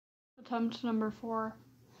attempt number 4.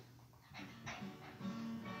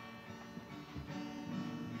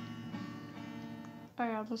 Oh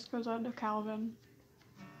yeah, this goes out to Calvin.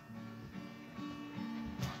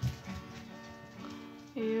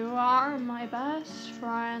 You are my best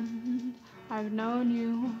friend. I've known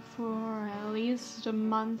you for at least a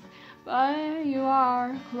month, but you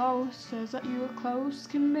are close as you close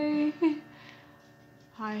can be.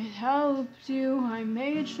 I helped you, I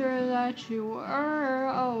made sure that you were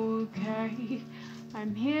okay.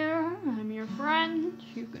 I'm here, I'm your friend,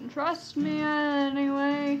 you can trust me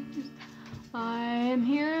anyways. I'm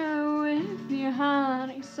here with your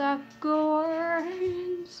honeysuckle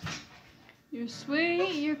words. You're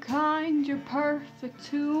sweet, you're kind, you're perfect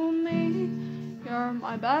to me. You're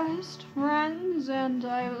my best friends and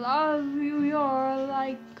I love you. You're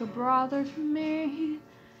like a brother to me.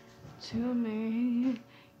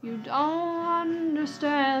 You don't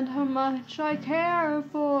understand how much I care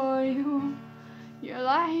for you. You're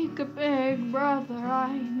like a big brother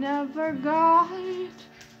I never got.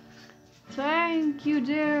 Thank you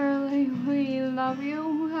dearly, we love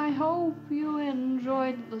you. I hope you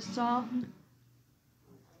enjoyed the song.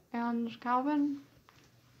 And Calvin,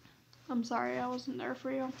 I'm sorry I wasn't there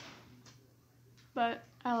for you, but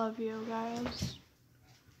I love you guys.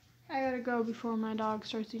 I gotta go before my dog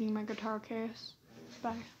starts eating my guitar case.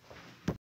 Bye.